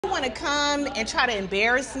want to come and try to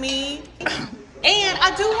embarrass me. And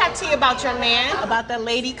I do have tea about your man, about that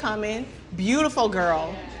lady coming. Beautiful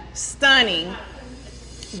girl, stunning.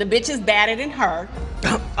 The bitch is badder than her.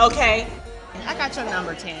 Okay? I got your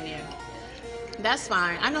number, Tanya. That's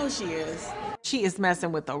fine. I know she is. She is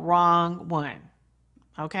messing with the wrong one.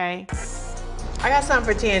 Okay? I got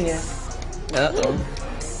something for Tanya. Uh-oh.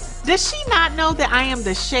 Does she not know that I am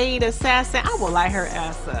the shade assassin? I will light her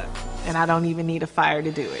ass up. And I don't even need a fire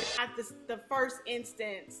to do it. At the first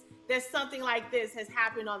instance that something like this has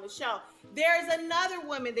happened on the show, there's another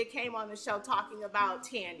woman that came on the show talking about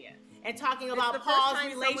Tanya. And talking about Paul's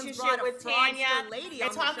relationship with Tanya.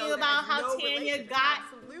 And talking about how Tanya got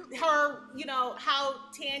her, you know, how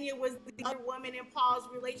Tanya was the other woman in Paul's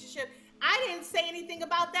relationship. I didn't say anything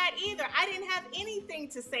about that either. I didn't have anything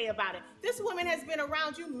to say about it. This woman has been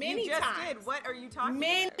around you many times. You just did. What are you talking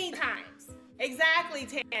about? Many times. Exactly,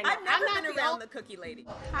 Tanya. I've never been around the cookie lady.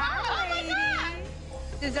 Hi, lady.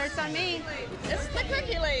 Desserts on me. It's the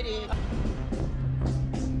cookie lady.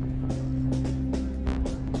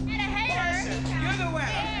 You're the winner.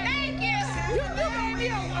 Thank you. You gave me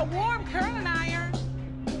a warm curling iron.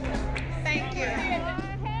 Thank you.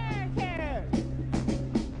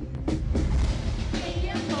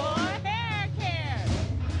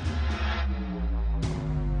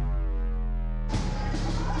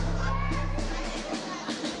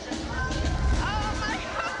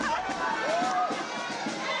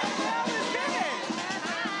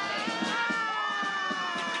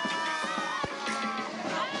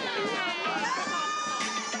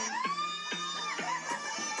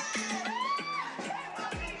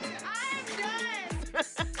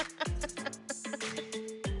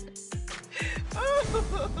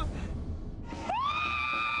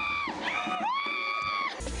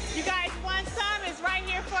 You guys want some? It's right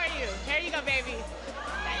here for you. Here you go, baby.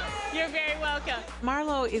 You're very welcome.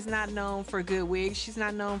 MarHoe is not known for good wigs. She's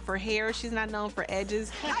not known for hair. She's not known for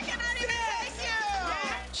edges. I cannot even thank you.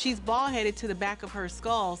 She's bald-headed to the back of her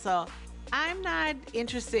skull, so I'm not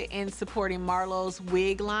interested in supporting MarHoe's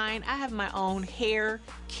wig line. I have my own hair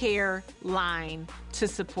care line to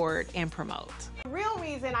support and promote. The real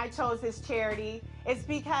reason I chose this charity is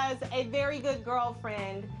because a very good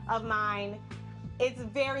girlfriend of mine, it's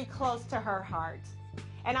very close to her heart.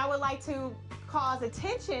 And I would like to cause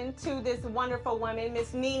attention to this wonderful woman,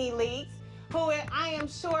 Miss Nene Leakes, who I am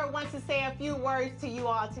sure wants to say a few words to you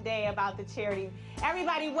all today about the charity.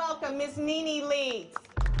 Everybody welcome Miss Nene Leakes.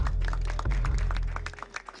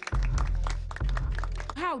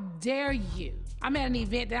 How dare you? I'm at an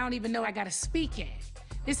event that I don't even know I gotta speak at.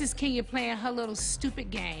 This is Kenya playing her little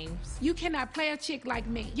stupid games. You cannot play a chick like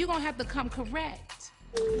me. You're gonna have to come correct.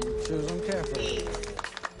 Choose them carefully.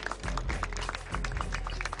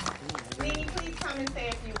 Nene, please come and say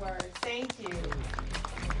a few words. Thank you.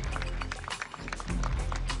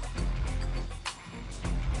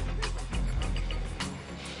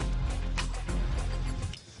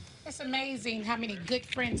 It's amazing how many good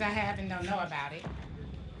friends I have and don't know about it.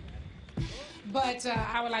 But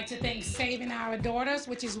I would like to thank Saving Our Daughters,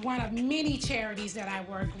 which is one of many charities that I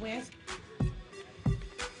work with.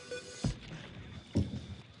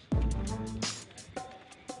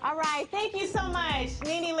 All right, thank you so much.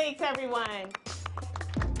 Nene Leakes, everyone.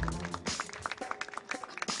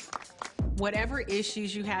 Whatever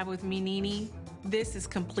issues you have with me, Nene, this is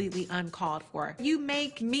completely uncalled for. You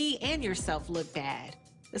make me and yourself look bad.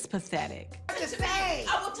 It's pathetic.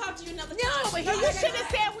 I will talk to you another time. No, but you should have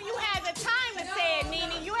said when you had the time to say it,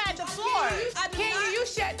 Nene. You had the floor. Kenya, you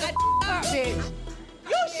shut the up, bitch.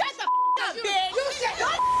 You shut the up, bitch. You shut the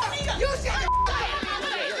up. You shut the up.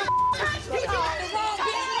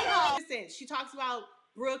 Listen, she talks about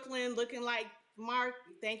Brooklyn looking like Mark.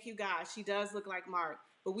 Thank you, God. She does look like Mark.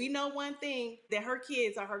 But we know one thing, that her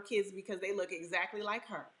kids are her kids because they look exactly like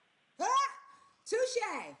her. Touche.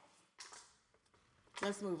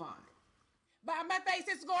 Let's move on. But my face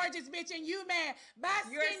is gorgeous, bitch, and you mad. Bye,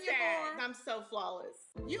 You're sad. I'm so flawless.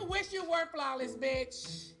 You wish you were flawless,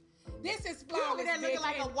 bitch. This is You over flawless, there looking bitch.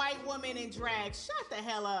 like a white woman in drag. Shut the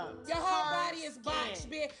hell up. Your whole body is botched,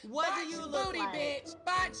 bitch. What Botched do you look booty, like? bitch.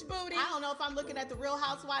 Botched booty. I don't know if I'm looking at the Real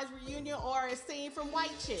Housewives reunion or a scene from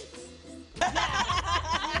White Chicks. I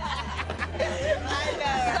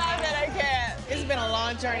know. Stop it, I can't. It's been a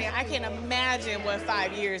long journey. I can't imagine what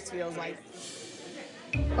 5 years feels like.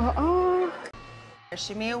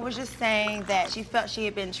 Shamil was just saying that she felt she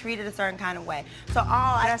had been treated a certain kind of way. So all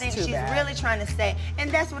I think she's really trying to say, and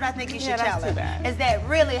that's what I think you should tell her, is that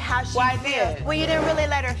really how she feels. Well, you didn't really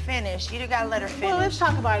let her finish. You got to let her finish. Well, let's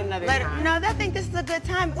talk about it another time. No, I think this is a good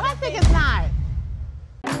time. Well, I think it's not.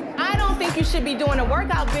 I don't think you should be doing a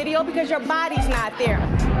workout video because your body's not there.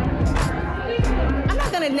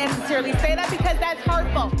 want to necessarily say that because that's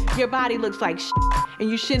hurtful. Your body looks like and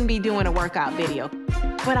you shouldn't be doing a workout video.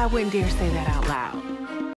 But I wouldn't dare say that out loud.